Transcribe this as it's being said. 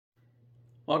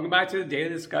Welcome back to the daily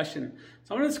discussion.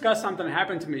 So I want to discuss something that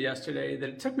happened to me yesterday that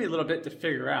it took me a little bit to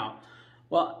figure out.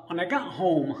 Well, when I got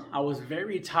home, I was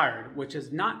very tired, which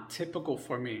is not typical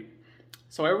for me.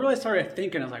 So I really started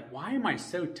thinking, I was like, why am I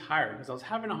so tired? Because I was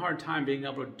having a hard time being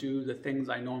able to do the things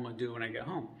I normally do when I get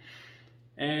home.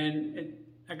 And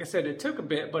like I said, it took a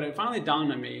bit, but it finally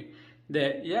dawned on me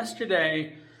that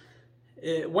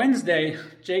Wednesday,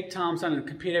 Jake Thompson and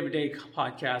Compete Every Day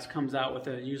podcast comes out with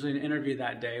usually an interview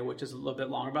that day, which is a little bit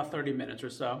longer, about 30 minutes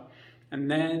or so. And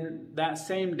then that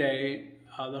same day,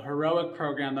 the Heroic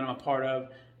program that I'm a part of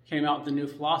came out with the new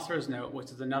Philosopher's Note, which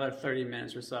is another 30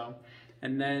 minutes or so.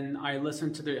 And then I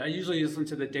usually listen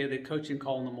to the daily coaching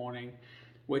call in the morning,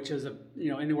 which is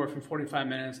anywhere from 45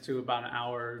 minutes to about an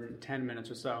hour and 10 minutes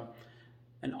or so.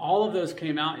 And all of those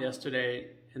came out yesterday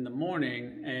in the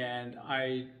morning, and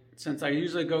since I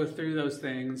usually go through those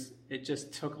things, it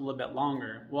just took a little bit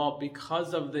longer. Well,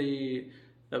 because of the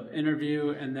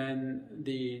interview and then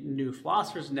the new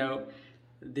Philosopher's Note,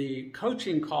 the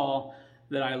coaching call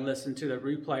that I listened to the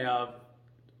replay of,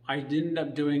 I ended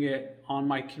up doing it on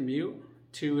my commute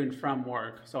to and from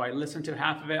work. So I listened to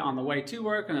half of it on the way to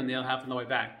work and then the other half on the way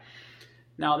back.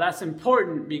 Now that's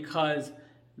important because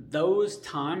those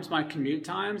times, my commute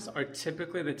times, are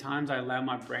typically the times I allow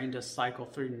my brain to cycle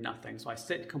through nothing. So I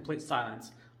sit in complete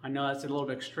silence. I know that's a little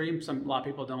bit extreme. A lot of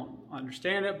people don't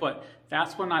understand it, but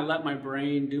that's when I let my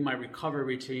brain do my recovery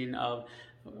routine of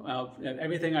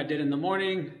everything I did in the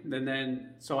morning, and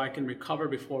then so I can recover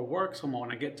before work. So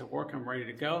when I get to work, I'm ready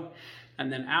to go.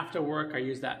 And then after work, I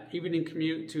use that evening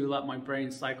commute to let my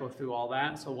brain cycle through all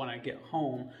that. So when I get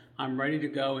home, I'm ready to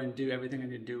go and do everything I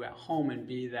need to do at home and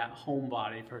be that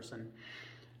homebody person.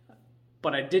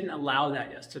 But I didn't allow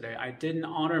that yesterday. I didn't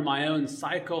honor my own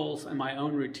cycles and my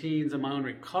own routines and my own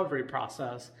recovery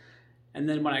process. And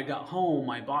then when I got home,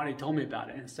 my body told me about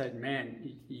it and said,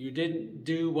 man, you didn't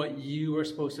do what you were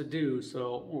supposed to do,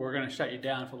 so we're going to shut you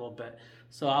down for a little bit.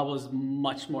 So I was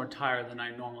much more tired than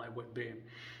I normally would be.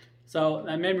 So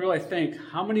that made me really think,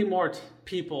 how many more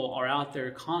people are out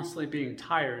there constantly being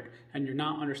tired and you're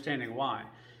not understanding why?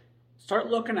 Start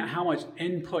looking at how much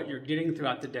input you're getting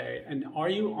throughout the day, and are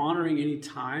you honoring any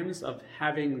times of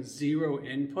having zero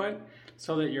input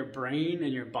so that your brain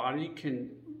and your body can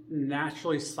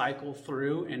naturally cycle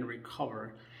through and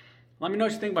recover? Let me know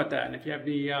what you think about that, and if you have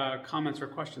any comments or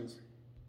questions.